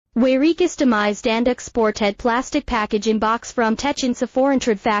We're customized and exported plastic packaging box from Techin's Foreign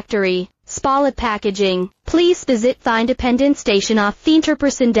Trade Factory. Pallet packaging. Please visit the independent station of the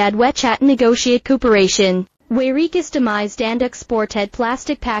interperson dead wet chat negotiate cooperation. We're customized and exported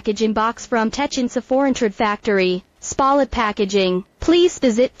plastic packaging box from Techin's Foreign Trade Factory. Pallet packaging. Please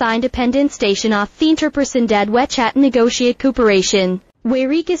visit the independent station of the interperson dead wet chat negotiate cooperation. We're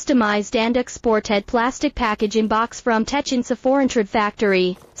customized and exported plastic packaging box from Techin's Foreign Trade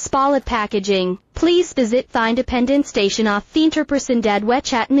Factory. Pallet packaging. Please visit the independent station of the interperson dead wet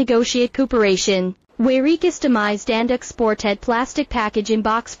chat negotiate cooperation. We're customized and exported plastic packaging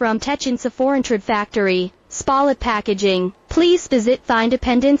box from Techin's Foreign Trade Factory. Pallet packaging. Please visit the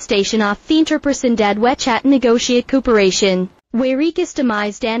independent station of the interperson dead wet chat negotiate cooperation. We're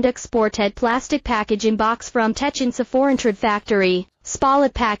customized and exported plastic packaging box from Techin's Foreign Trade Factory.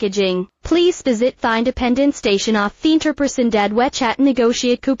 Pallet packaging. Please visit the independent station of the interperson dead wet chat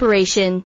negotiate cooperation.